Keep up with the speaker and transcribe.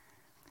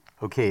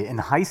Okay, in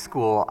high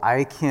school,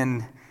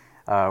 when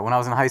I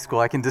was in high school,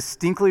 I can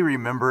distinctly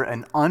remember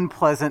an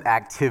unpleasant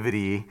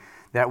activity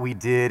that we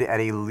did at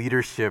a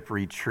leadership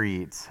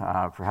retreat.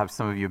 Perhaps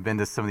some of you have been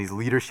to some of these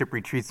leadership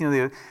retreats. They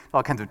have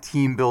all kinds of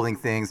team building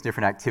things,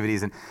 different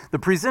activities. And the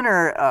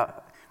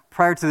presenter,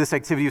 prior to this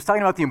activity, was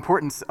talking about the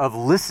importance of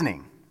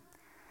listening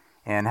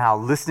and how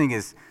listening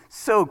is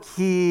so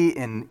key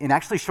in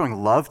actually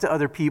showing love to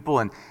other people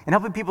and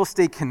helping people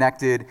stay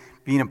connected,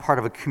 being a part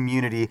of a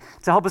community.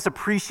 To help us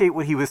appreciate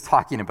what he was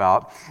talking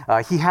about,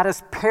 he had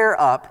us pair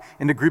up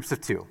into groups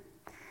of two.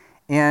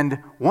 And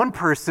one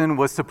person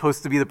was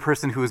supposed to be the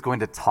person who was going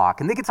to talk,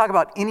 and they could talk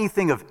about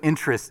anything of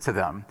interest to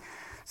them.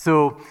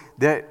 So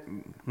that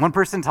one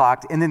person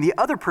talked, and then the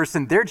other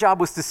person, their job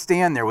was to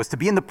stand there, was to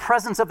be in the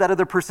presence of that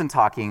other person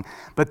talking,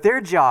 but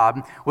their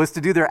job was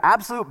to do their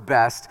absolute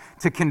best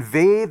to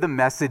convey the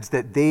message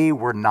that they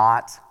were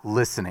not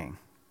listening.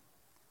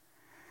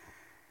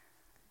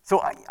 So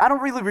I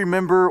don't really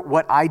remember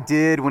what I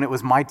did when it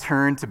was my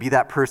turn to be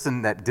that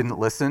person that didn't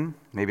listen.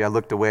 Maybe I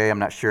looked away, I'm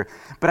not sure.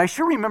 But I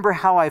sure remember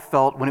how I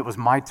felt when it was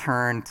my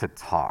turn to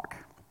talk.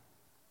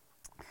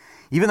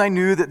 Even though I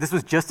knew that this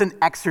was just an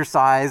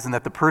exercise and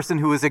that the person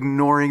who was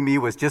ignoring me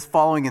was just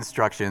following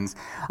instructions,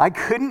 I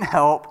couldn't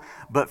help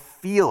but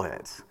feel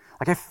it.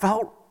 Like I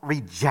felt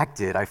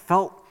rejected. I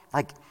felt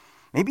like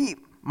maybe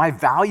my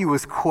value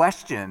was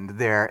questioned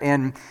there,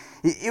 and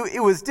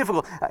it was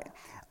difficult.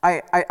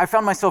 I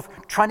found myself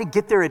trying to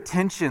get their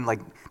attention,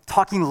 like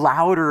talking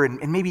louder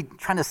and maybe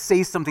trying to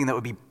say something that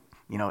would be,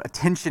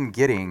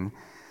 attention-getting.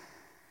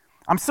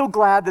 I'm so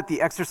glad that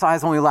the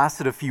exercise only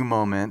lasted a few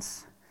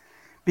moments,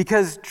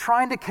 because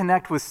trying to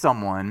connect with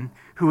someone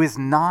who is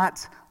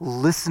not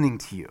listening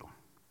to you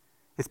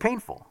is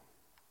painful.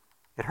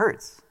 It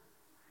hurts.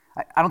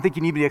 I don't think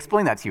you need me to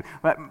explain that to you,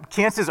 but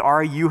chances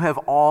are you have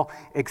all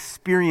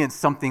experienced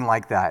something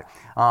like that.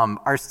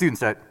 Our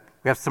students,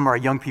 we have some of our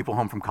young people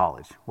home from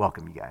college.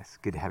 Welcome, you guys.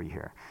 Good to have you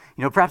here.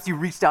 Perhaps you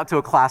reached out to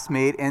a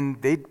classmate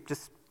and they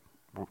just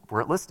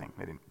weren't listening.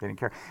 They didn't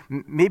care.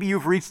 Maybe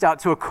you've reached out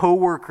to a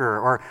coworker,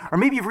 or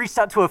maybe you've reached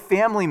out to a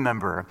family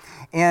member,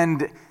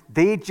 and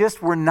they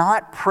just were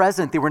not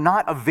present. They were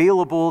not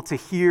available to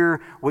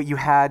hear what you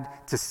had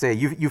to say.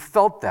 You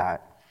felt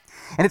that.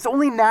 And it's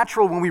only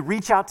natural when we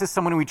reach out to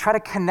someone and we try to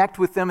connect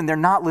with them and they're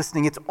not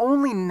listening, it's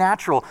only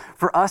natural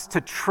for us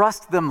to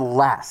trust them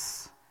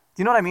less.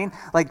 Do you know what I mean?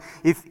 Like,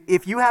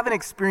 if you have an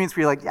experience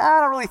where you're like,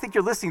 I don't really think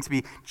you're listening to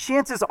me,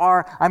 chances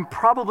are I'm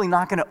probably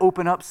not going to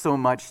open up so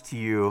much to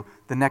you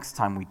the next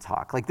time we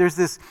talk. Like, there's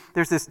this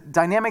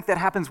dynamic that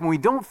happens when we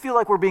don't feel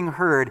like we're being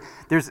heard.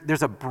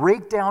 There's a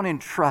breakdown in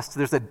trust.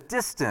 There's a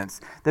distance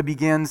that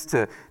begins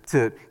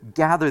to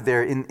gather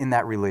there in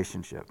that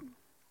relationship.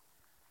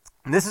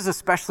 And this is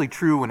especially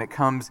true when it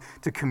comes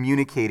to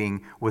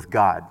communicating with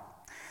God.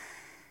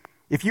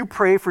 If you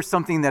pray for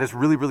something that is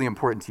really, really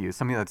important to you,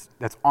 something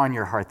that's on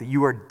your heart, that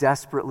you are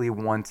desperately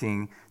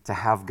wanting to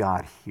have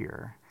God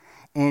hear,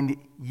 and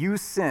you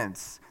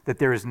sense that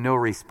there is no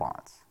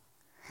response.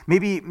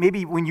 Maybe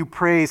when you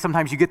pray,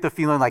 sometimes you get the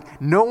feeling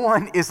like, no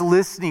one is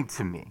listening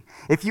to me.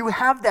 If you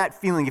have that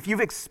feeling, if you've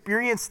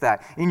experienced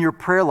that in your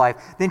prayer life,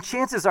 then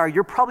chances are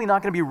you're probably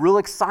not going to be real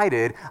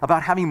excited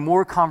about having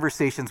more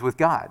conversations with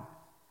God.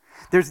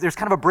 There's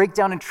kind of a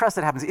breakdown in trust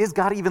that happens. Is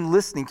God even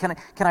listening? Can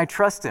I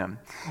trust him?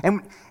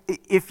 And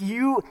if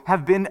you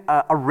have been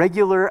a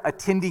regular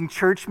attending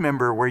church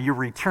member where you're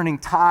returning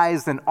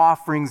tithes and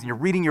offerings and you're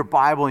reading your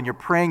Bible and you're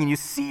praying and you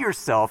see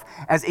yourself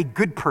as a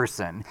good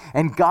person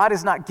and God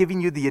is not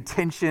giving you the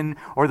attention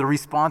or the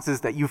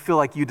responses that you feel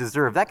like you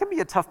deserve, that can be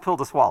a tough pill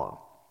to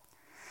swallow.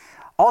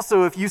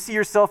 Also, if you see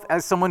yourself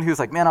as someone who's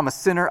like, man, I'm a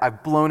sinner,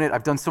 I've blown it,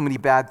 I've done so many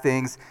bad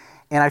things,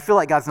 and I feel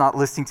like God's not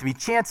listening to me,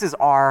 chances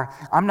are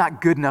I'm not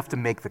good enough to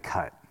make the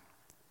cut.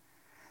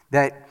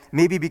 That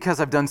maybe because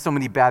I've done so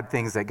many bad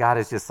things that God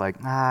is just like,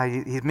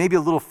 he's maybe a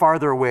little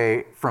farther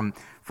away from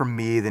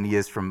me than he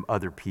is from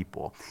other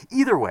people.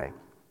 Either way,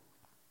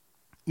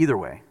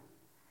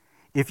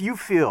 if you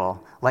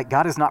feel like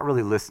God is not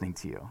really listening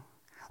to you,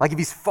 like if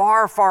he's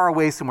far, far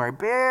away somewhere,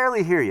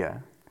 barely hear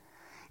you,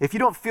 if you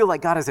don't feel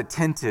like God is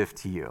attentive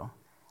to you,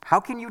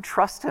 how can you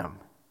trust him?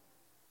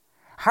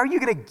 How are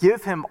you going to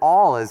give him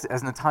all, as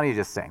Natanya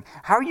just sang?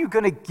 How are you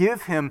going to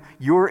give him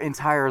your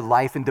entire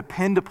life and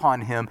depend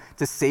upon him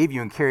to save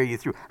you and carry you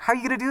through? How are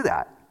you going to do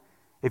that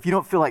if you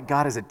don't feel like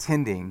God is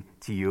attending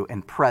to you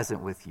and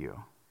present with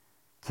you,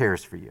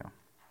 cares for you?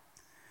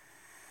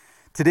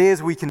 Today,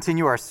 as we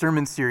continue our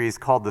sermon series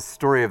called The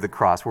Story of the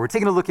Cross, where we're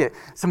taking a look at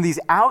some of these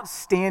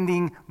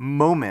outstanding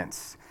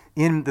moments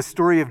in the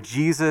story of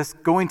Jesus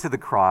going to the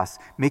cross,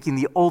 making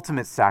the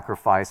ultimate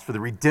sacrifice for the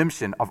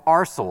redemption of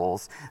our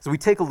souls. As we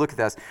take a look at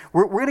this,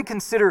 we're going to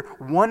consider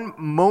one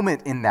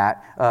moment in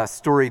that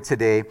story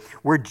today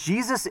where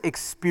Jesus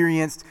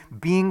experienced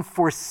being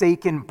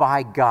forsaken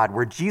by God,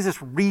 where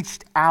Jesus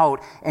reached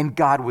out and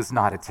God was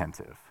not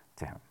attentive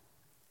to him.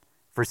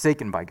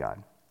 Forsaken by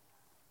God.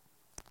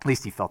 At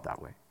least he felt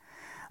that way.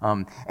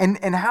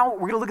 And how we're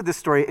going to look at this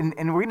story, and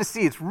we're going to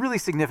see it's really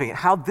significant,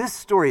 how this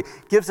story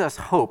gives us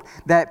hope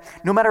that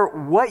no matter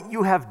what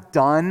you have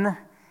done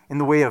in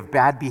the way of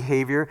bad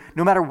behavior,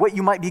 no matter what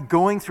you might be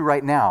going through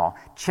right now,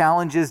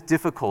 challenges,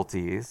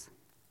 difficulties,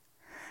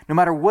 no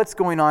matter what's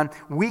going on,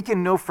 we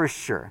can know for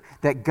sure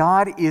that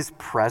God is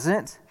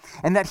present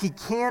and that he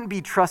can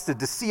be trusted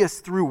to see us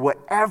through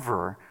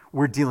whatever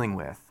we're dealing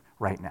with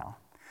right now.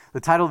 The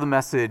title of the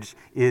message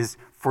is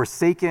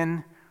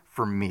Forsaken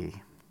for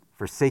Me.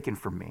 Forsaken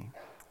for Me.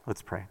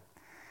 Let's pray.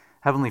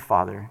 Heavenly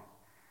Father,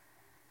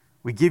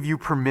 we give you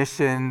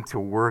permission to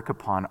work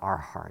upon our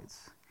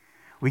hearts.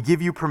 We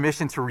give you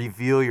permission to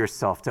reveal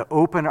yourself, to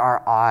open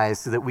our eyes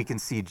so that we can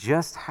see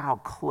just how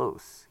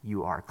close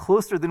you are,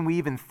 closer than we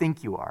even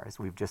think you are, as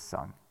we've just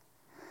sung.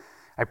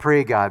 I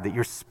pray, God, that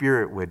your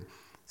Spirit would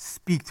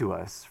speak to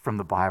us from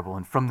the Bible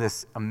and from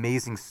this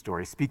amazing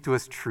story. Speak to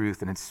us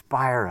truth and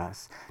inspire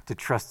us to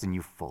trust in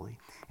you fully.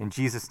 In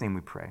Jesus' name we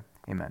pray.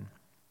 Amen.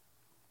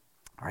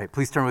 All right,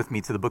 please turn with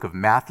me to the book of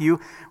Matthew. We're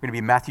going to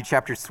be Matthew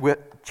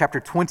chapter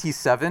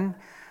 27,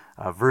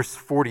 verse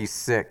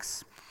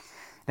 46.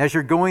 As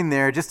you're going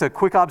there, just a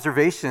quick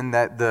observation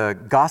that the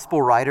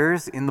gospel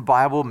writers in the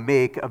Bible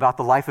make about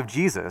the life of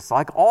Jesus.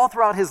 Like all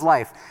throughout his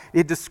life,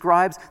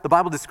 the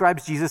Bible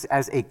describes Jesus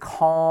as a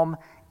calm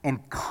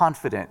and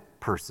confident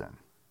person.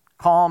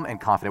 Calm and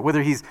confident.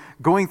 Whether he's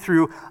going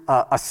through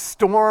a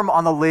storm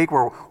on the lake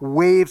where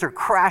waves are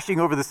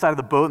crashing over the side of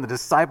the boat and the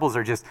disciples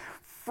are just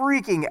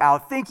freaking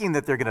out, thinking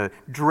that they're going to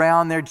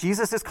drown there,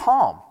 Jesus is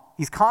calm.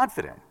 He's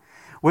confident.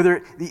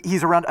 Whether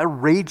he's around a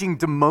raging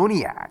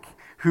demoniac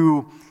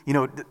who,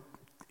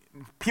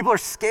 people are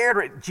scared,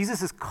 right?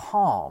 Jesus is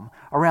calm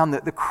around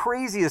the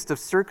craziest of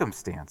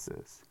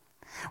circumstances.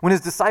 When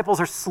his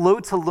disciples are slow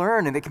to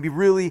learn and it can be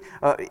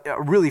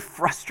a really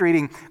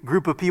frustrating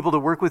group of people to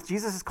work with,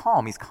 Jesus is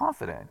calm. He's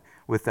confident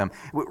with them.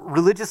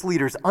 Religious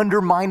leaders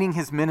undermining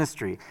his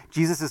ministry,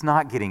 Jesus is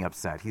not getting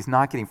upset. He's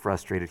not getting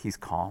frustrated. He's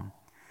calm.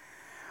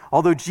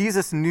 Although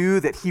Jesus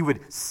knew that he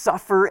would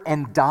suffer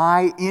and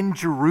die in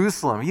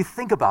Jerusalem, you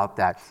think about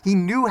that. He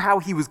knew how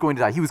he was going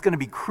to die. He was going to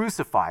be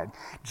crucified.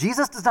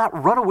 Jesus does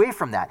not run away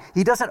from that.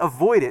 He doesn't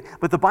avoid it,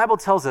 but the Bible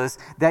tells us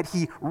that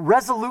he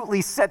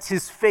resolutely sets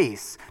his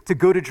face to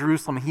go to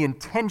Jerusalem. He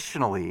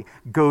intentionally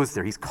goes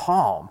there. He's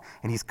calm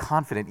and he's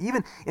confident,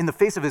 even in the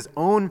face of his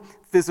own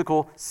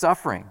physical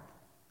suffering.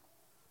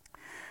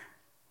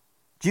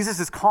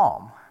 Jesus is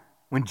calm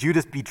when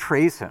Judas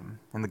betrays him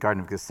in the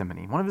Garden of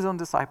Gethsemane, one of his own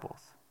disciples.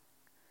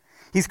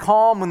 He's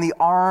calm when the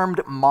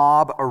armed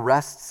mob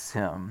arrests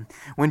him,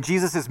 when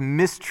Jesus is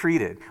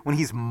mistreated, when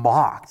he's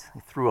mocked.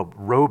 They threw a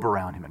robe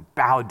around him and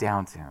bowed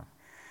down to him.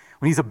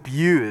 When he's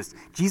abused,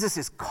 Jesus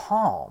is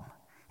calm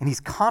and he's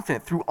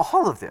confident through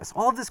all of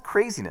this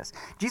craziness.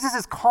 Jesus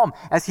is calm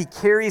as he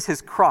carries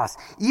his cross.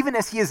 Even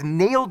as he is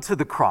nailed to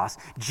the cross,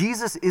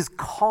 Jesus is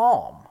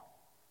calm.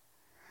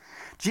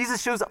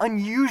 Jesus shows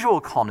unusual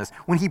calmness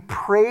when he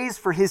prays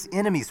for his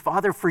enemies.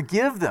 Father,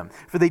 forgive them,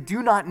 for they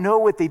do not know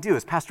what they do,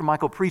 as Pastor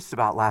Michael preached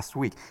about last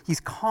week.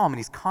 He's calm and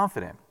he's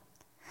confident.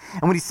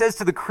 And when he says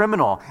to the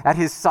criminal at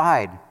his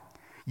side,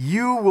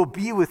 you will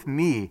be with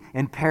me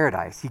in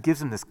paradise, he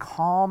gives him this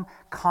calm,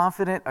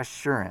 confident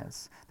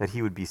assurance that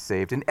he would be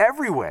saved. In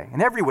every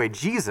way,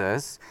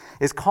 Jesus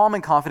is calm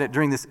and confident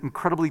during this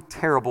incredibly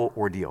terrible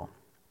ordeal.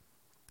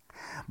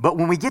 But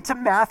when we get to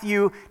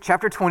Matthew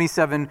chapter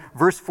 27,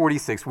 verse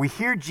 46, we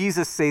hear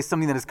Jesus say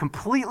something that is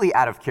completely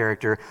out of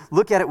character.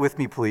 Look at it with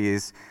me,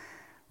 please.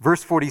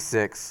 Verse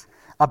 46,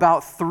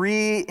 about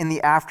 3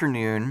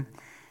 p.m,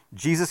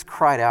 Jesus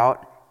cried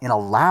out in a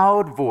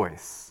loud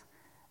voice,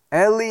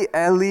 Eli,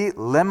 Eli,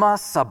 lema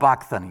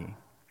sabachthani,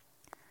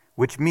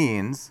 which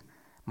means,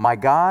 my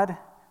God,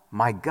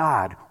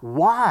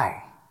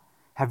 why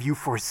have you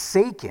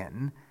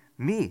forsaken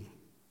me?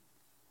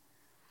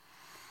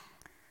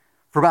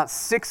 For about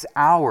 6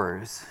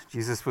 hours,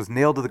 Jesus was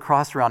nailed to the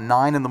cross around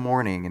 9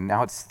 a.m, and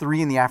now it's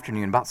 3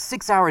 p.m. About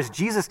 6 hours,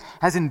 Jesus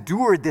has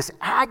endured this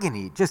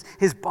agony. Just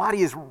his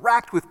body is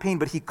racked with pain,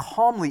 but he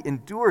calmly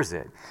endures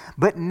it.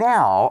 But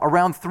now,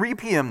 around 3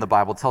 p.m., the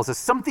Bible tells us,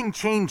 something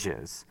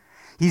changes.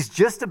 He's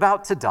just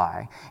about to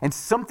die, and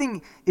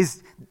something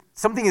is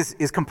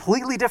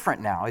completely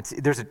different now.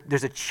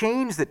 There's a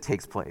change that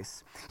takes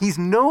place. He's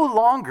no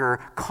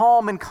longer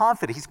calm and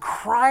confident. He's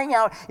crying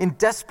out in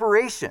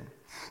desperation.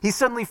 He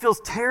suddenly feels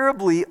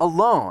terribly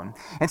alone.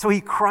 And so he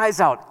cries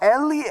out,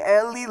 Eli,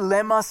 Eli,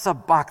 lema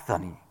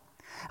sabachthani.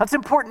 That's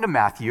important to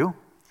Matthew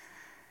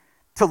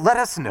to let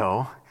us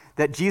know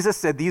that Jesus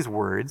said these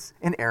words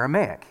in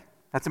Aramaic.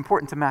 That's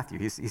important to Matthew.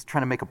 He's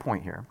trying to make a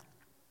point here.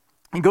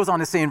 He goes on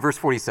to say in verse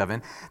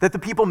 47 that the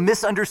people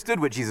misunderstood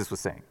what Jesus was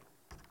saying.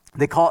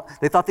 They thought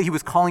that he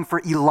was calling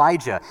for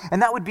Elijah, and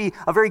that would be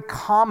a very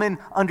common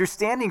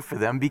understanding for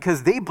them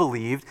because they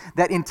believed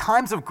that in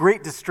times of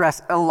great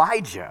distress,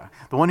 Elijah,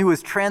 the one who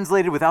was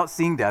translated without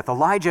seeing death,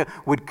 Elijah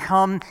would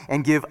come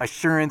and give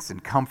assurance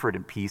and comfort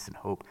and peace and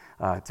hope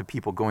to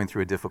people going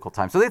through a difficult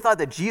time. So they thought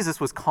that Jesus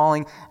was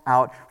calling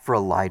out for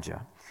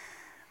Elijah.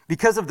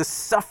 Because of the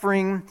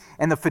suffering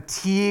and the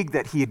fatigue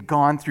that he had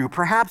gone through,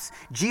 perhaps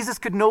Jesus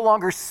could no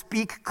longer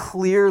speak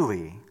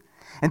clearly.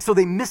 And so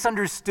they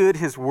misunderstood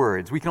his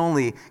words. We can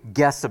only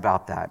guess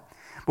about that.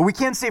 But we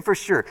can say for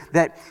sure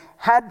that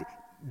had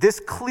this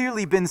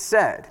clearly been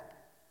said,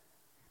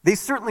 they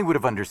certainly would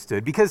have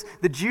understood, because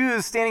the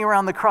Jews standing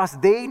around the cross,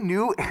 they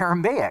knew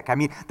Aramaic. I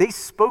mean, they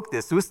spoke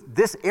this.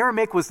 This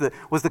Aramaic was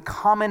the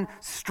common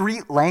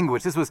street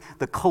language. This was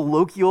the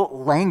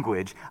colloquial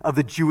language of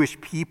the Jewish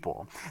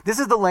people. This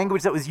is the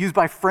language that was used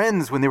by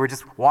friends when they were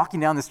just walking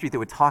down the street. They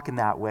would talk in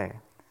that way.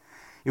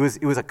 It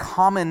was a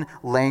common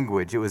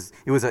language. It was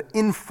an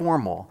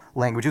informal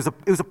language. It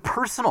was a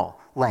personal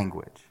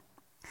language.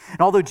 And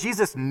although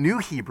Jesus knew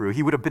Hebrew,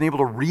 he would have been able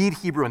to read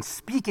Hebrew and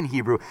speak in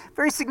Hebrew.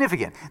 Very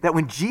significant that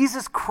when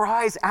Jesus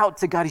cries out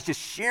to God, he's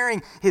just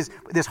sharing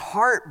this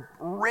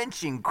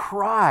heart-wrenching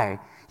cry.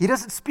 He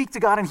doesn't speak to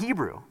God in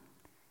Hebrew.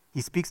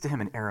 He speaks to him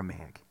in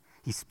Aramaic.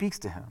 He speaks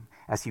to him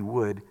as he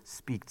would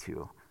speak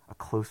to a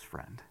close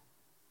friend,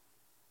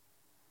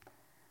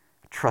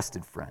 a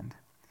trusted friend.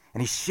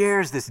 And he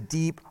shares this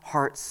deep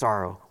heart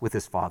sorrow with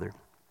his Father.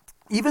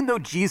 Even though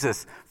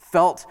Jesus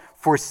felt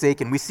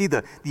forsaken, we see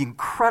the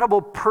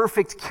incredible,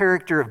 perfect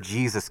character of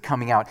Jesus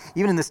coming out.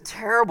 Even in this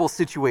terrible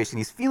situation,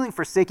 he's feeling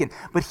forsaken,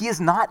 but he is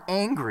not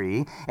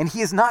angry and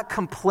he is not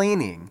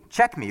complaining.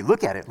 Check me,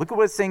 look at it. Look at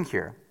what it's saying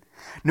here.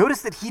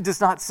 Notice that he does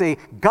not say,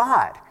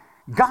 God,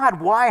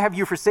 why have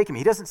you forsaken me?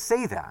 He doesn't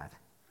say that.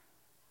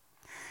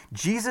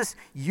 Jesus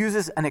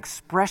uses an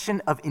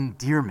expression of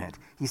endearment.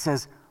 He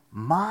says,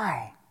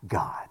 my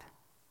God.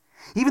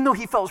 Even though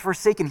he felt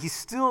forsaken, he's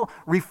still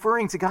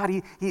referring to God.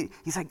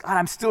 He's like, God,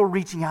 I'm still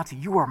reaching out to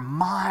you. You are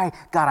my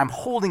God. I'm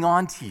holding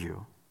on to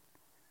you.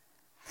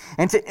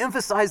 And to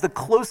emphasize the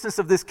closeness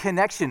of this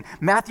connection,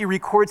 Matthew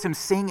records him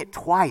saying it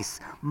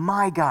twice.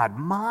 My God,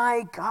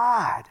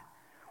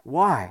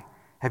 why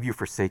have you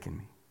forsaken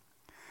me?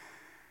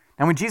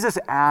 Now, when Jesus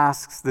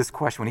asks this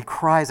question, when he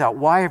cries out,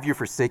 why have you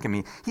forsaken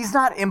me? He's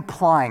not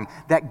implying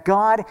that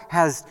God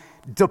has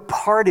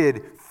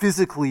departed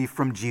physically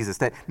from Jesus,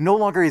 that no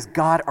longer is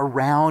God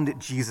around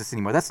Jesus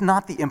anymore. That's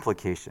not the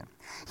implication.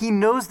 He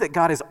knows that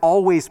God is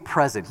always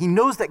present. He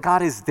knows that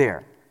God is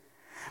there.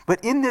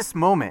 But in this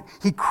moment,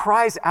 he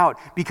cries out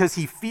because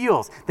he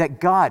feels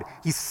that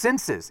he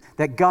senses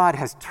that God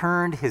has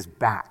turned his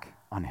back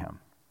on him.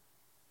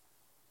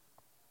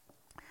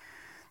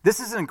 This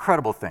is an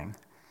incredible thing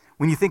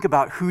when you think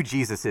about who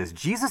Jesus is.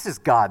 Jesus is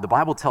God. The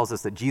Bible tells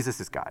us that Jesus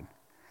is God,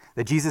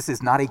 that Jesus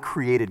is not a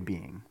created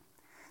being,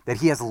 that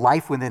he has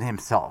life within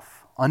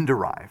himself,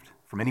 underived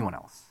from anyone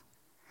else.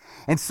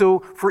 And so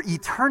for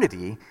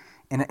eternity,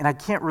 and I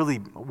can't really,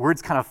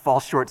 words kind of fall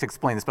short to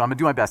explain this, but I'm going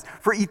to do my best.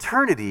 For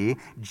eternity,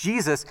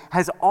 Jesus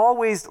has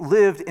always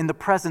lived in the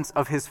presence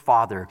of his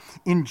Father,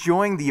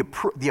 enjoying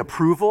the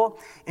approval,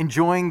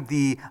 enjoying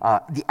the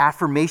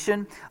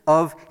affirmation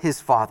of his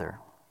Father.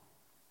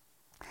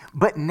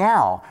 But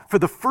now, for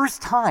the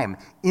first time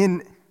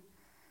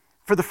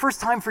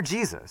for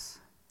Jesus,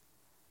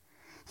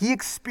 he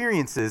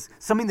experiences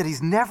something that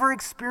he's never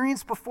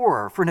experienced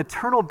before for an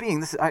eternal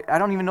being. I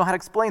don't even know how to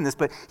explain this,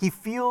 but he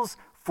feels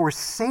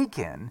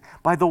forsaken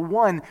by the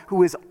one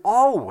who has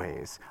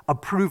always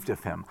approved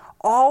of him,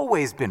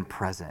 always been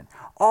present,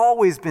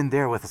 always been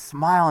there with a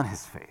smile on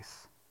his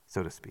face,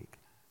 so to speak.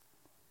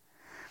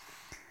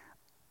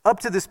 Up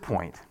to this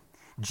point,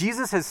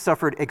 Jesus has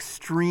suffered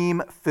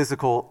extreme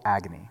physical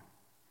agony.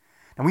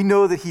 And we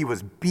know that he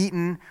was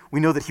beaten.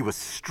 We know that he was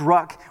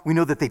struck. We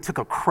know that they took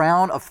a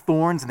crown of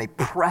thorns and they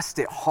pressed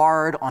it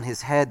hard on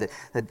his head.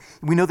 That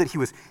we know that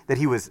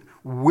he was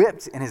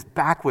whipped and his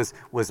back was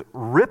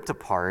ripped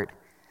apart.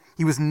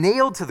 He was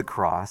nailed to the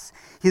cross.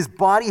 His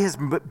body has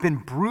been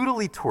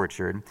brutally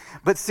tortured.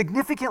 But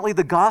significantly,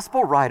 the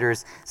gospel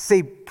writers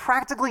say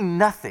practically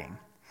nothing.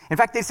 In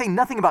fact, they say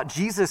nothing about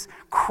Jesus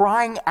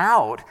crying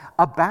out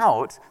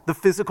about the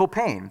physical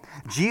pain.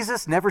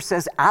 Jesus never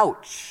says,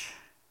 ouch,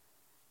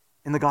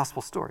 in the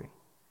gospel story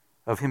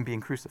of him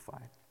being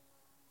crucified.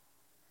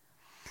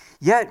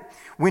 Yet,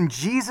 when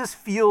Jesus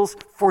feels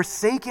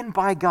forsaken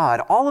by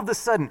God, all of a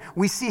sudden,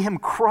 we see him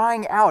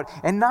crying out,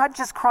 and not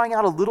just crying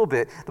out a little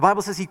bit. The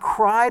Bible says he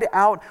cried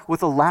out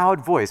with a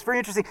loud voice. Very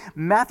interesting.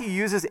 Matthew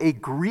uses a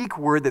Greek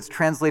word that's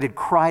translated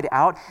cried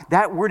out.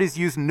 That word is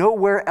used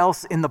nowhere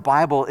else in the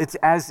Bible. It's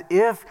as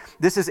if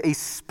this is a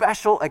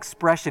special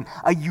expression,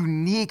 a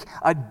unique,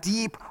 a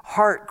deep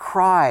heart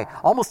cry,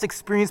 almost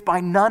experienced by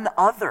none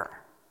other.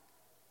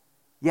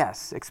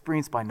 Yes,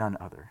 experienced by none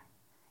other.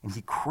 And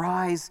he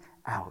cries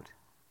out.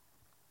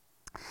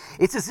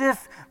 It's as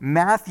if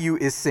Matthew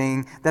is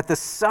saying that the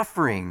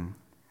suffering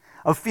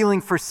of feeling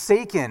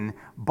forsaken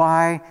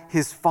by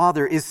his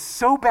Father is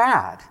so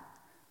bad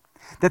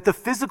that the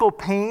physical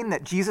pain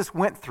that Jesus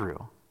went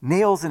through,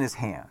 nails in his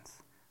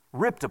hands,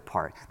 ripped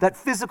apart, that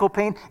physical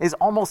pain is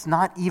almost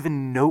not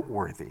even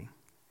noteworthy.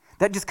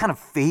 That just kind of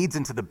fades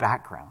into the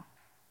background.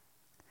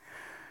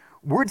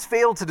 Words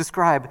fail to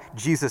describe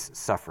Jesus'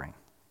 suffering.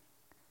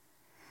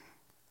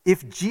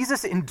 If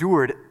Jesus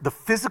endured the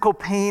physical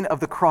pain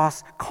of the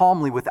cross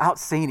calmly without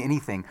saying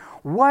anything,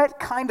 what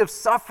kind of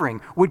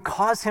suffering would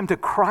cause him to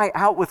cry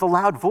out with a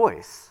loud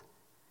voice?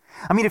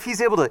 I mean, if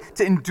he's able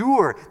to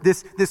endure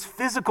this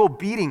physical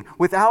beating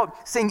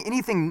without saying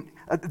anything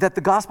that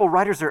the gospel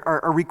writers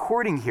are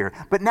recording here,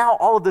 but now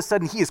all of a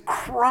sudden he is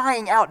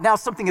crying out, now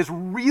something is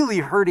really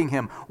hurting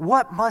him.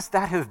 What must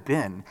that have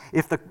been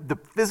if the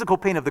physical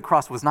pain of the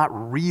cross was not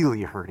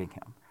really hurting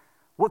him?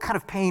 What kind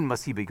of pain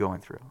must he be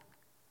going through?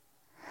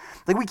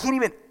 Like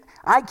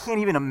I can't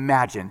even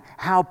imagine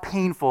how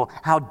painful,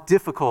 how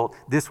difficult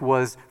this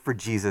was for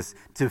Jesus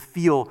to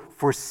feel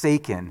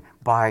forsaken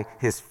by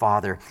his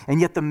Father.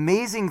 And yet the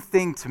amazing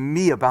thing to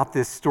me about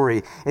this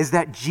story is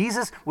that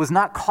Jesus was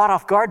not caught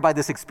off guard by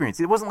this experience.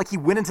 It wasn't like he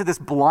went into this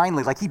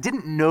blindly, like he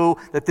didn't know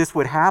that this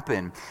would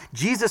happen.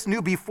 Jesus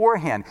knew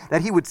beforehand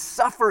that he would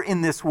suffer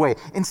in this way,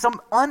 in some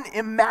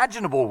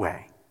unimaginable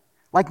way,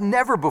 like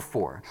never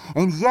before.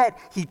 And yet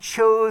he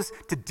chose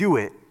to do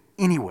it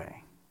anyway.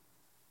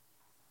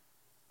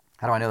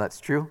 How do I know that's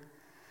true?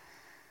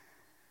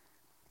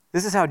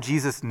 This is how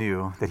Jesus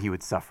knew that he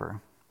would suffer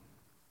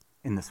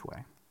in this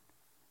way.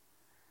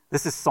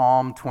 This is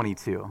Psalm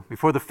 22.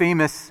 Before the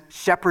famous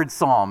shepherd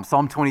psalm,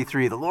 Psalm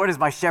 23, the Lord is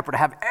my shepherd, I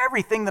have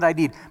everything that I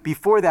need.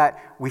 Before that,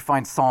 we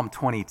find Psalm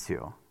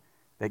 22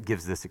 that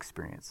gives this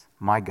experience.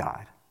 My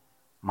God,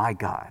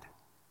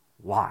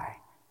 why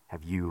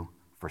have you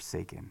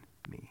forsaken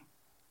me?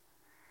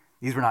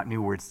 These were not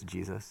new words to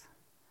Jesus.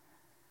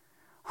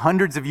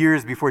 Hundreds of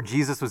years before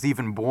Jesus was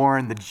even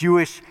born, the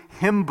Jewish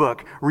hymn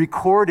book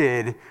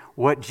recorded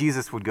what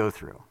Jesus would go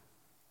through.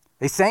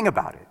 They sang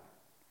about it.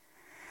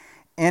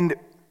 And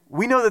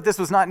we know that this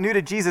was not new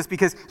to Jesus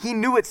because he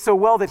knew it so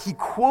well that he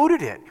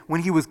quoted it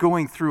when he was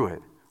going through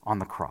it on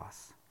the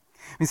cross.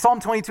 I mean, Psalm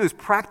 22 is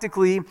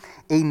practically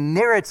a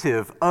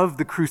narrative of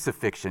the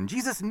crucifixion.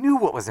 Jesus knew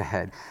what was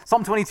ahead.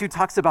 Psalm 22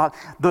 talks about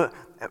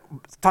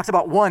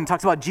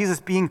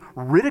Jesus being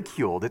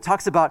ridiculed. It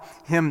talks about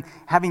him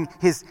having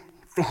his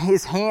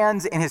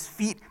hands and his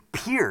feet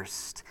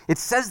pierced. It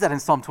says that in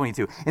Psalm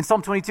 22. In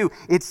Psalm 22,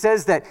 it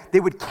says that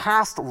they would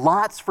cast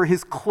lots for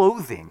his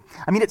clothing.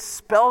 I mean, it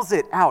spells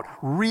it out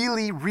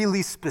really,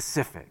 really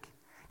specific.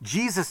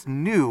 Jesus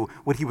knew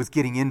what he was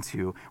getting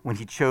into when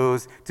he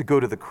chose to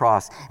go to the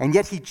cross, and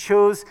yet he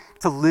chose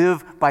to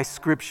live by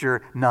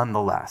Scripture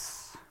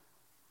nonetheless.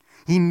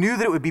 He knew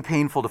that it would be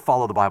painful to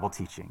follow the Bible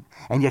teaching,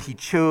 and yet he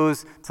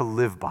chose to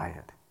live by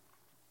it.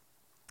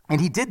 And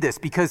he did this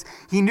because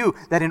he knew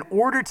that in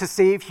order to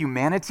save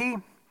humanity,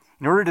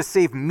 in order to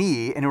save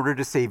me, in order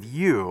to save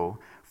you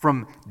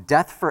from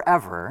death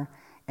forever,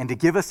 and to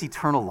give us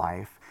eternal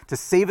life, to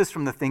save us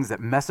from the things that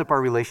mess up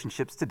our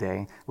relationships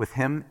today with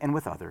him and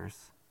with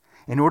others,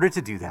 in order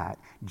to do that,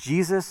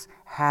 Jesus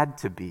had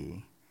to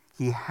be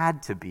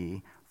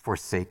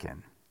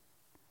forsaken.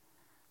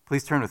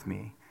 Please turn with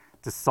me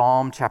to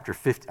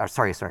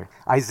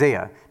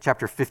Isaiah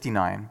chapter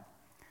 59.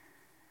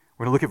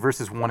 We're going to look at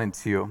verses 1 and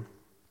 2.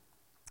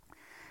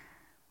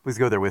 Please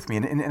go there with me.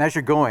 And as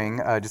you're going,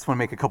 I just want to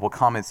make a couple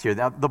comments here.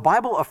 Now, the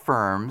Bible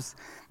affirms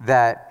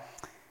that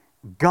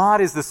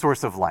God is the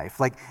source of life.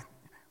 Like,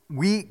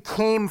 we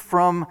came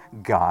from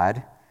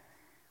God.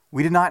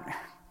 We did not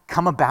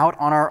come about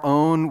on our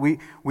own. We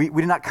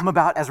did not come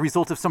about as a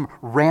result of some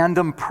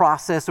random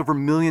process over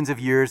millions of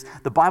years.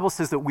 The Bible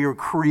says that we were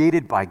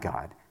created by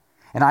God.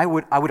 And I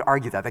would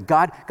argue that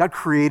God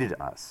created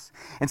us.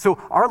 And so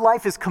our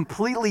life is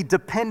completely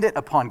dependent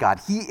upon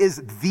God. He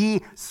is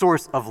the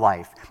source of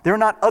life. There are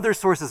not other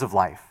sources of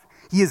life.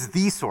 He is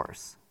the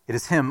source. It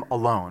is him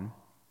alone.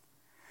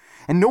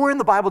 And nowhere in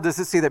the Bible does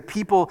it say that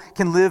people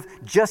can live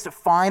just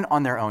fine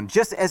on their own.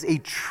 Just as a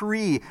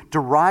tree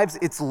derives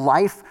its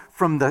life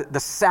from the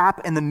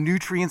sap and the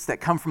nutrients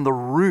that come from the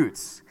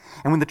roots,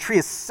 and when the tree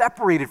is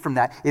separated from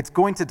that, it's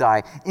going to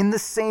die. In the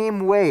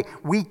same way,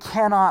 we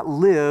cannot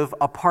live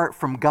apart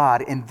from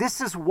God. And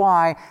this is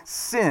why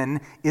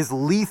sin is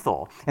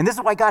lethal. And this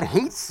is why God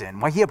hates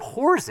sin, why he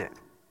abhors it,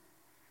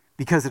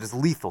 because it is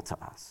lethal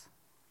to us.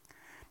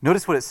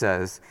 Notice what it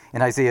says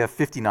in Isaiah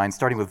 59,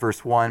 starting with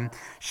verse 1.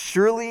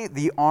 Surely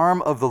the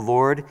arm of the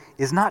Lord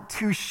is not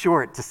too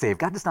short to save.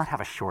 God does not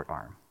have a short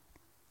arm.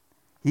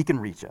 He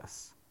can reach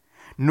us.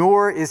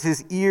 Nor is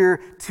his ear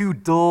too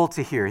dull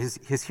to hear.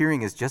 His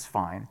hearing is just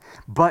fine.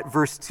 But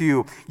verse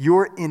 2,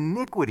 your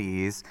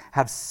iniquities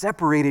have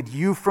separated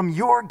you from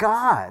your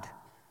God.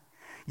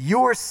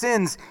 Your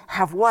sins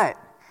have what?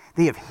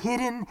 They have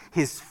hidden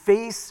his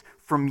face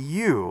from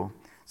you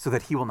so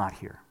that he will not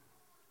hear.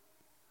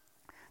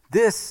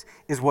 This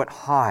is what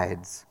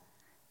hides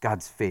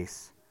God's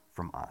face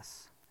from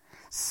us.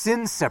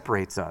 Sin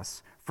separates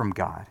us from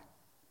God,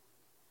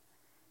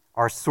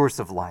 our source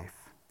of life.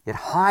 It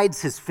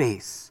hides his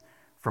face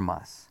from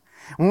us.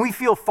 When we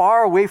feel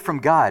far away from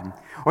God,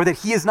 or that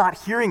he is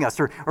not hearing us,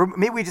 or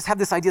maybe we just have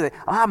this idea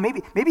that,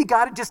 maybe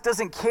God just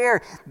doesn't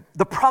care.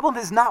 The problem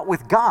is not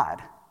with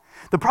God.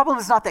 The problem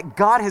is not that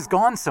God has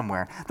gone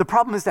somewhere. The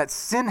problem is that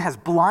sin has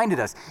blinded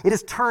us. It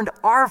has turned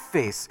our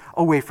face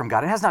away from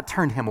God. It has not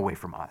turned him away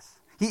from us.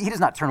 He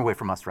does not turn away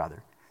from us,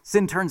 rather.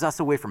 Sin turns us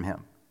away from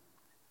him.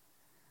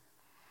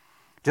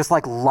 Just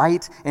like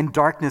light and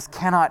darkness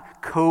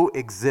cannot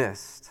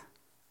coexist,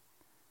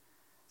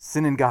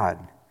 sin and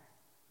God,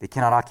 they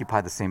cannot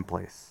occupy the same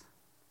place.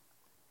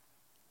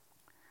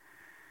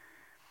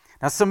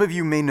 Now, some of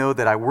you may know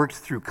that I worked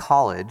through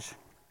college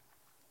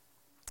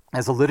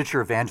as a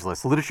literature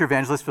evangelist. A literature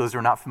evangelist, for those who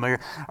are not familiar,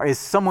 is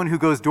someone who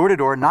goes door to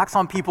door, knocks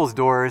on people's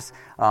doors,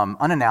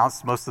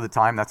 unannounced most of the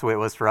time, that's the way it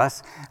was for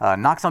us,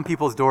 knocks on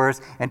people's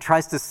doors and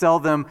tries to sell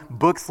them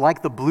books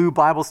like the Blue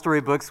Bible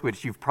Story books,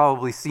 which you've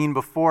probably seen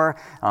before.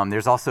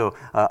 There's also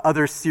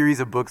other series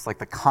of books like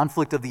the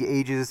Conflict of the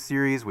Ages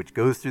series, which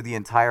goes through the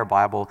entire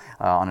Bible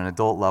on an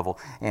adult level,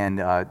 and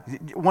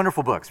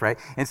wonderful books, right?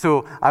 And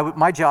so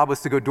my job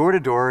was to go door to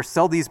door,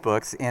 sell these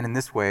books, and in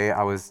this way,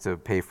 I was to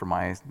pay for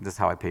this is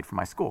how I paid for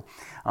my school.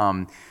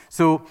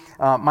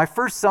 My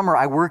first summer,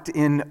 I worked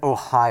in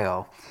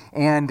Ohio,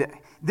 and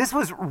this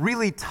was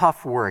really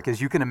tough work,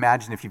 as you can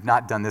imagine if you've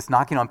not done this,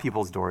 knocking on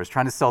people's doors,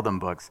 trying to sell them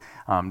books.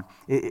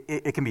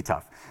 It can be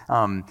tough.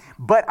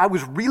 But I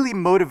was really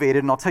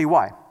motivated, and I'll tell you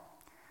why.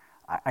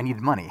 I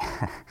needed money.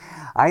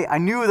 I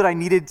knew that I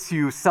needed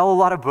to sell a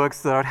lot of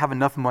books so that I would have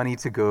enough money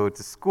to go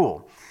to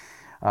school.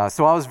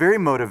 So I was very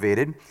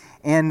motivated,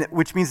 and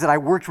which means that I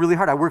worked really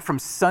hard. I worked from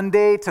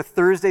Sunday to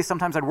Thursday.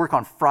 Sometimes I'd work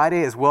on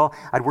Friday as well.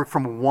 I'd work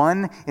from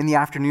 1 in the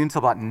afternoon till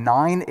about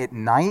 9 at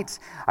night.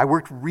 I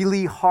worked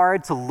really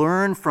hard to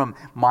learn from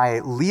my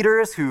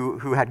leaders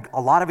who had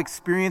a lot of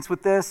experience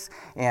with this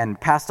and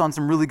passed on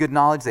some really good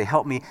knowledge. They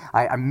helped me.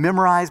 I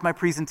memorized my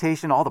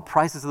presentation, all the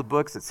prices of the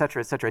books, et cetera,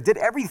 et cetera. I did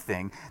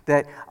everything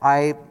that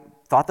I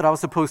thought that I was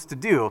supposed to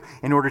do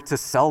in order to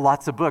sell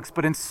lots of books.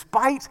 But in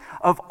spite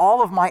of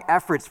all of my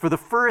efforts for the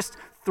first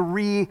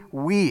 3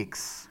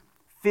 weeks,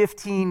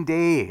 15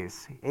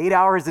 days, 8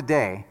 hours a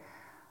day,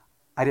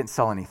 I didn't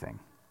sell anything.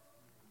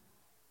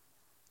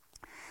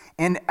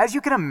 And as you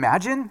can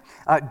imagine,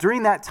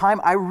 during that time,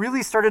 I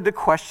really started to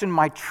question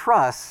my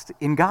trust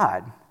in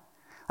God.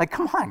 Like,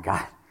 come on,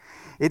 God.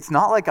 It's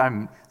not like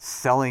I'm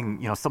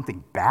selling,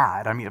 something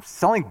bad. I mean, I'm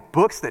selling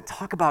books that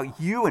talk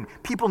about you, and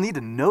people need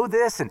to know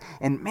this, and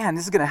man,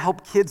 this is going to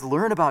help kids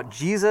learn about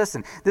Jesus,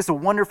 and this is a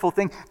wonderful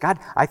thing. God,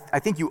 I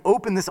think you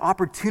opened this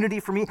opportunity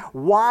for me.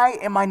 Why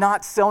am I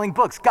not selling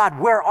books? God,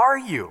 where are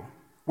you?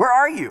 Where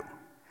are you?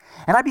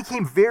 And I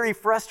became very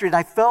frustrated.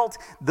 I felt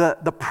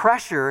the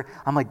pressure.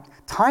 I'm like,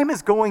 time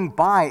is going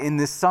by in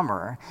this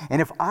summer,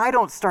 and if I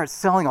don't start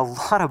selling a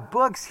lot of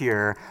books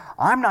here,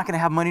 I'm not going to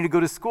have money to go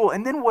to school.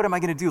 And then what am I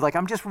going to do? Like,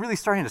 I'm just really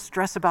starting to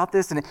stress about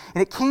this. And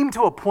it came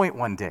to a point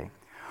one day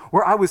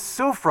where I was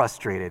so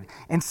frustrated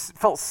and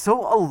felt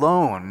so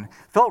alone,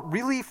 felt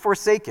really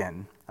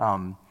forsaken.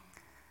 I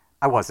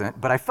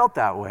wasn't, but I felt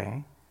that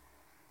way.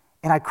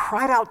 And I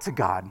cried out to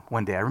God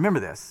one day. I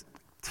remember this.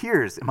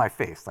 Tears in my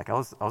face, like I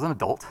was an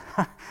adult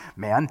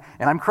man,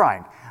 and I'm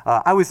crying.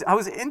 I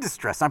was in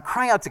distress. I'm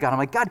crying out to God. I'm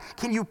like, God,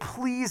 can you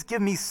please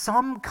give me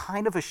some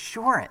kind of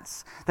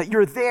assurance that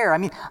you're there? I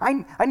mean,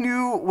 I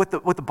knew what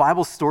the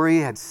Bible story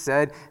had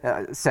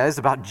says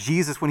about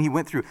Jesus when he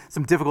went through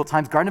some difficult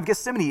times. Garden of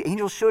Gethsemane,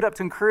 angels showed up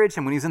to encourage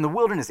him. When he was in the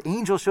wilderness,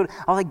 angels showed up.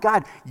 I was like,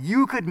 God,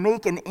 you could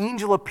make an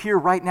angel appear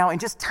right now and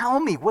just tell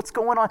me what's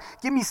going on.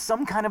 Give me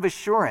some kind of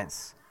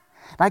assurance.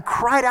 And I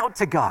cried out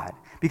to God,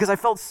 because I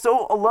felt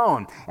so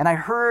alone, and I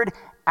heard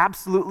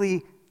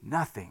absolutely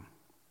nothing.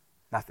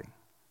 Nothing.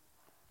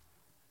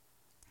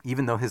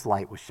 Even though his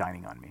light was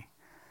shining on me.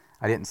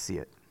 I didn't see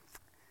it.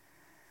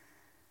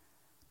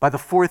 By the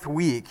 4th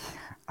week,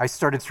 I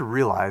started to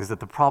realize that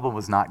the problem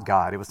was not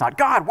God. It was not,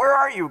 God, where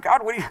are you?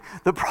 God, what are you?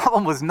 The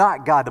problem was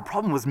not God. The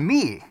problem was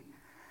me.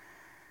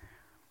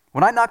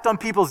 When I knocked on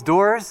people's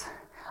doors,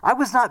 I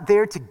was not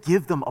there to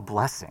give them a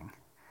blessing.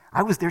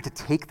 I was there to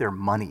take their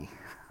money.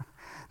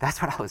 That's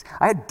what I was.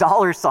 I had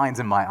dollar signs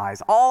in my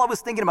eyes. All I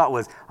was thinking about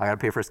was, I got to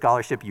pay for a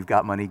scholarship. You've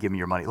got money. Give me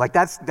your money. Like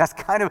that's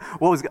kind of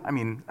what was.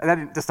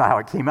 That's not how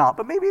it came out,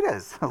 but maybe it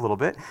is a little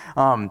bit.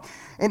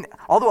 And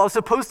although I was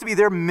supposed to be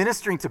there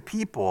ministering to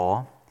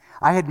people,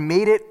 I had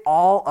made it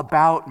all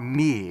about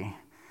me.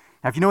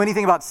 Now, if you know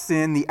anything about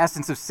sin, the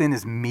essence of sin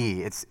is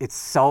me. It's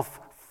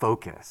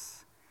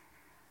self-focus.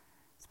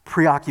 It's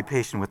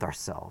preoccupation with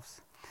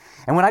ourselves.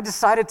 And when I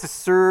decided to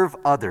serve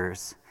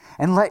others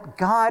and let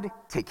God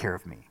take care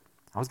of me,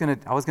 I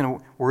was gonna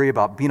worry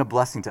about being a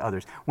blessing to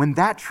others. When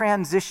that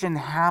transition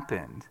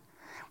happened,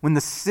 when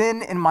the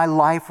sin in my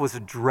life was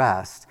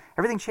addressed,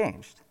 everything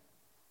changed.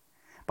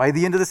 By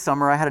the end of the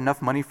summer, I had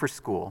enough money for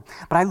school.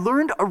 But I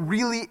learned a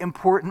really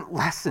important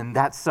lesson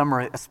that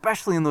summer,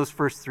 especially in those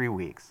first 3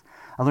 weeks.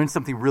 I learned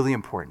something really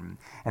important,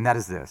 and that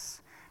is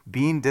this.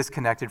 Being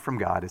disconnected from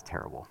God is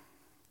terrible.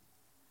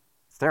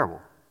 It's terrible.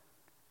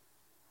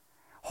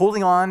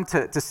 Holding on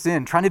to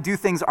sin, trying to do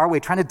things our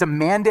way, trying to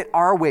demand it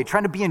our way,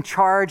 trying to be in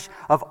charge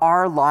of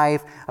our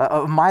life,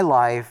 of my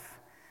life,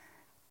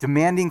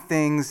 demanding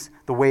things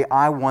the way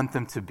I want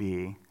them to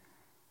be,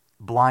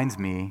 blinds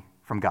me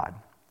from God.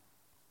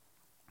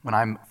 When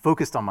I'm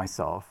focused on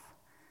myself,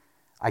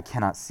 I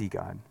cannot see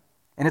God.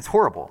 And it's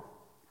horrible.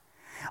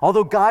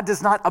 Although God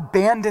does not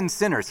abandon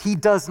sinners, he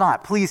does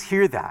not. Please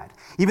hear that.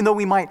 Even though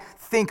we might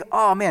think,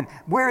 oh man,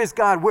 where is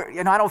God?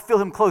 I don't feel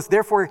him close,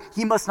 therefore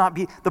he must not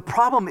be. The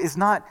problem is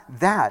not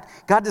that.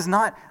 God does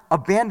not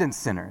abandon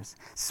sinners,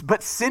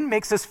 but sin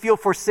makes us feel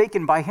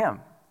forsaken by him.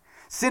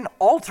 Sin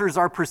alters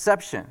our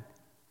perception,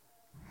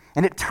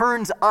 and it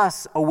turns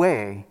us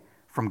away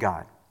from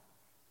God.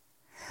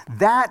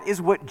 That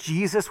is what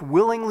Jesus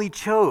willingly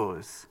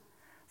chose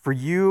for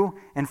you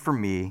and for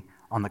me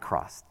on the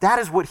cross. That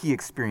is what he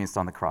experienced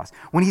on the cross.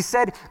 When he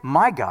said,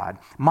 my God,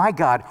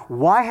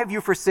 why have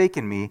you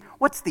forsaken me?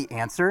 What's the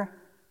answer?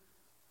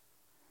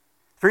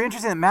 It's very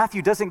interesting that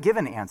Matthew doesn't give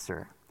an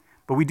answer,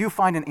 but we do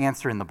find an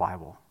answer in the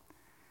Bible.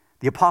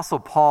 The Apostle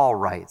Paul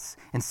writes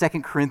in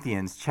 2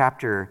 Corinthians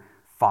chapter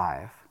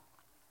 5,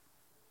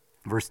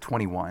 verse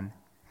 21.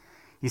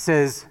 He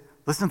says,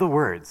 listen to the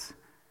words.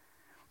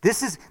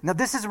 This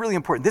is really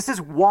important. This is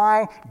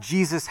why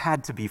Jesus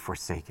had to be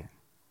forsaken.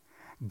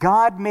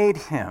 God made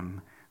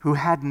him who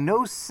had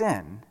no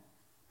sin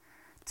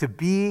to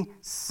be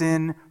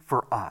sin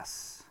for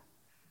us.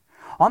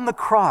 On the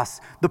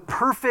cross, the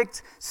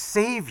perfect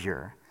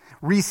Savior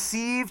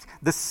received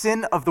the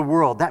sin of the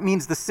world. That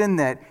means the sin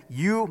that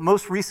you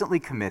most recently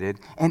committed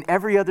and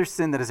every other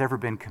sin that has ever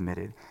been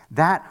committed.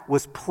 That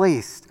was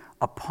placed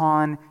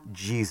upon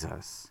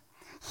Jesus.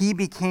 He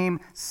became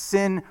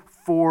sin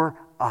for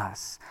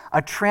us.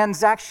 A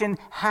transaction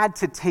had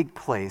to take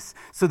place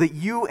so that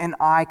you and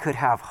I could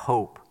have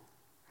hope.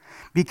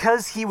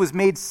 Because he was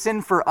made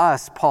sin for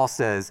us, Paul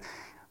says,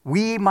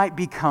 we might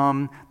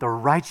become the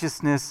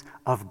righteousness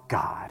of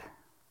God.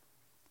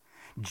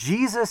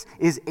 Jesus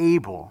is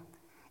able,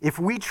 if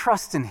we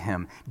trust in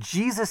him,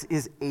 Jesus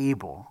is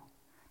able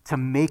to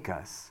make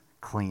us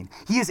clean.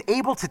 He is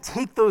able to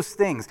take those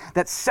things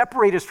that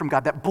separate us from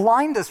God, that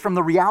blind us from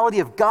the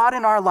reality of God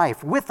in our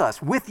life, with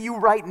us, with you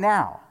right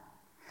now.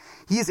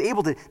 He is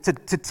able to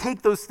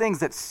take those things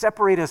that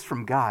separate us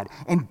from God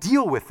and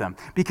deal with them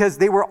because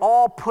they were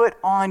all put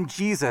on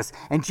Jesus,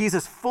 and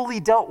Jesus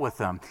fully dealt with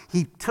them.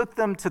 He took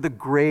them to the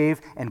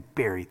grave and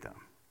buried them.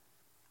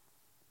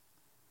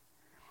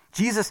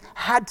 Jesus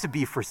had to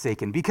be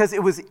forsaken because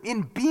it was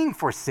in being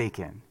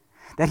forsaken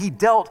that he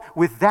dealt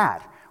with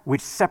that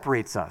which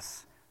separates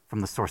us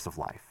from the source of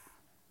life.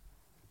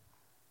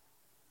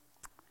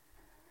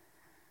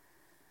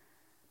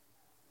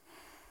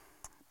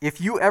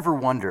 If you ever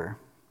wonder,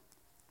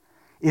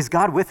 is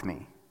God with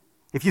me?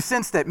 If you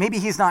sense that maybe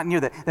he's not near,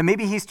 that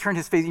maybe he's turned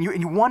his face, and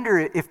you wonder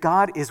if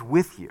God is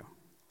with you.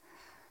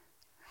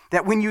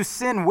 That when you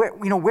sin,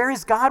 where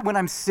is God when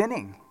I'm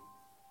sinning?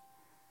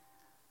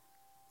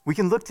 We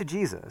can look to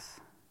Jesus.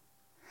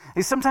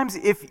 And sometimes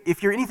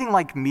if you're anything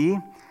like me,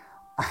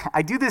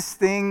 I do this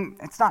thing,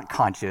 it's not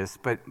conscious,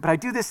 but I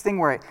do this thing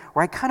where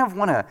I kind of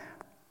want to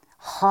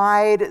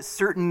hide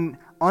certain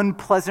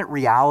unpleasant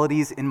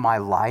realities in my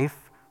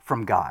life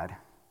from God.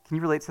 Can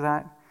you relate to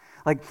that?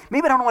 Like,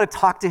 maybe I don't want to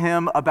talk to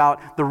him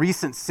about the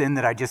recent sin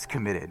that I just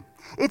committed.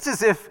 It's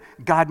as if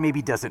God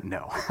maybe doesn't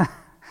know,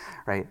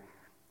 right?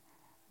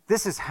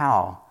 This is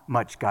how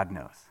much God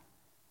knows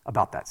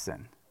about that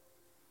sin.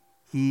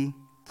 He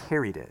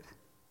carried it,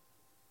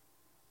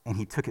 and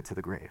he took it to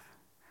the grave.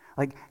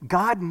 Like,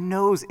 God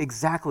knows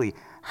exactly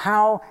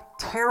how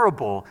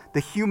terrible the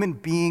human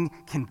being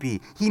can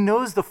be. He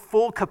knows the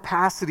full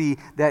capacity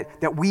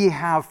that we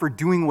have for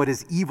doing what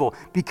is evil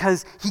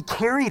because he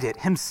carried it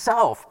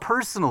himself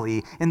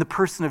personally in the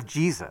person of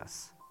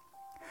Jesus.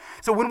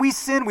 So when we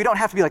sin, we don't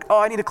have to be like,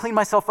 oh, I need to clean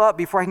myself up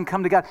before I can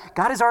come to God.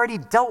 God has already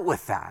dealt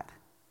with that,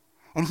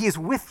 and he is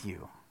with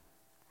you,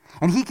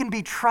 and he can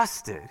be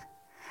trusted.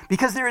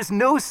 Because there is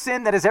no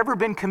sin that has ever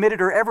been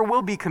committed or ever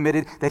will be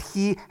committed that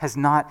he has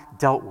not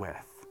dealt with.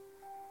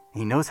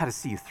 And he knows how to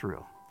see you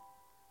through.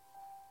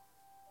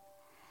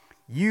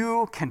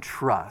 You can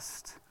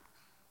trust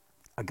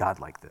a God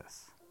like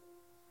this.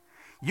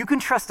 You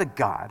can trust a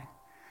God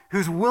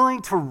who's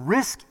willing to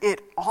risk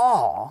it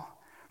all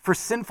for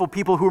sinful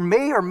people who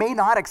may or may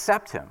not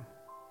accept him.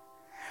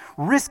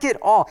 Risk it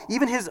all,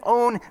 even his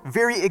own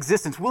very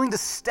existence, willing to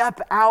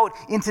step out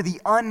into the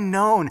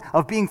unknown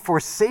of being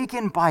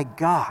forsaken by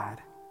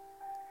God.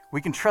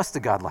 We can trust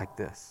a God like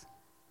this.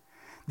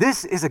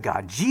 This is a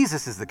God.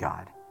 Jesus is the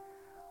God.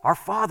 Our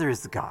Father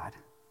is the God.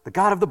 The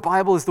God of the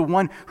Bible is the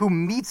one who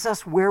meets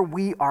us where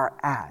we are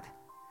at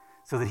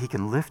so that he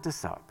can lift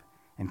us up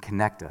and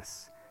connect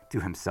us to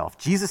himself.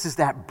 Jesus is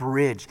that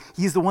bridge.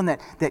 He's the one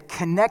that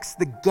connects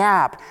the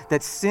gap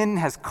that sin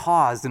has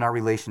caused in our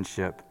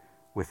relationship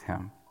with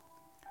him.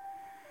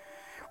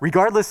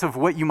 Regardless of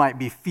what you might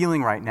be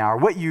feeling right now or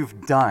what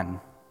you've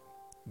done,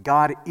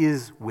 God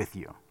is with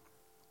you.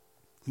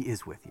 He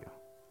is with you.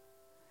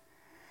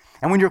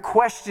 And when you're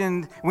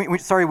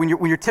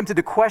tempted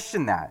to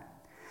question that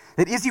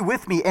is he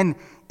with me and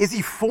is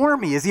he for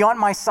me? Is he on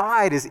my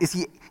side?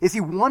 Is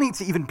he wanting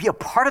to even be a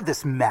part of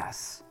this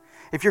mess?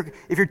 If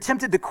you're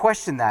tempted to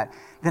question that,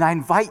 then I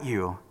invite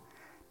you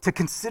to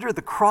consider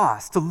the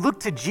cross, to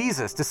look to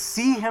Jesus, to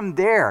see him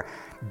there,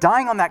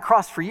 dying on that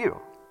cross for you.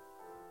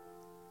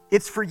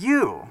 It's for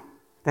you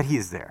that he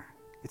is there.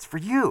 It's for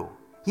you.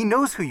 He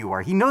knows who you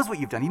are. He knows what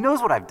you've done. He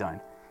knows what I've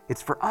done.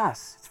 It's for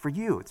us. It's for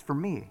you. It's for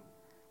me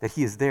that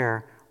he is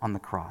there on the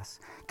cross.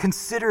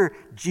 Consider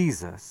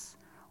Jesus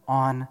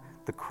on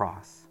the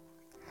cross.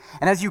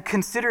 And as you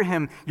consider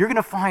him, you're going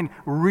to find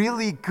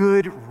really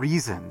good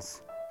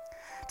reasons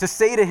to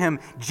say to him,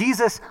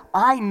 Jesus,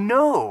 I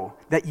know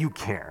that you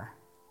care.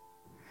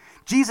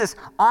 Jesus,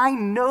 I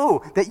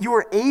know that you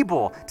are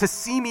able to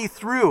see me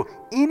through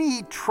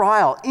any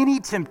trial, any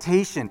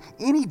temptation,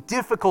 any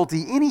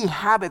difficulty, any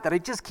habit that I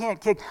just can't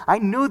kick. I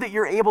know that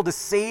you're able to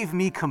save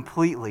me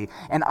completely.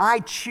 And I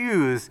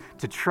choose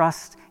to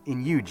trust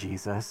in you,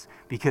 Jesus,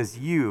 because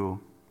you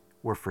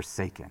were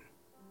forsaken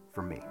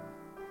for me.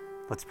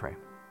 Let's pray.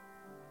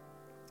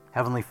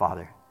 Heavenly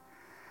Father,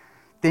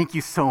 thank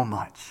you so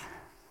much.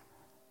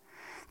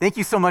 Thank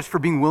you so much for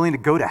being willing to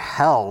go to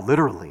hell,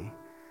 literally,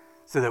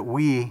 so that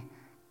we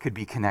could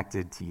be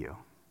connected to you.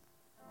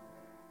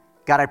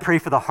 God, I pray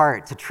for the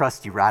heart to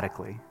trust you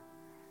radically,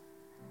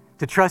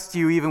 to trust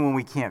you even when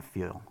we can't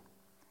feel.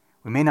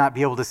 We may not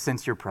be able to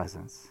sense your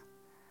presence,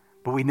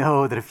 but we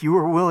know that if you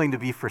were willing to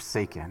be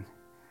forsaken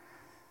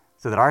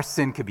so that our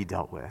sin could be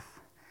dealt with,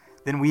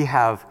 then we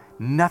have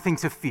nothing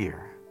to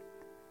fear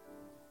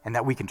and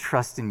that we can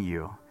trust in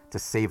you to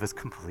save us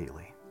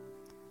completely.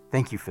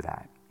 Thank you for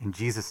that. In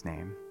Jesus'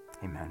 name,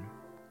 amen.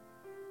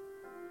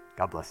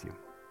 God bless you.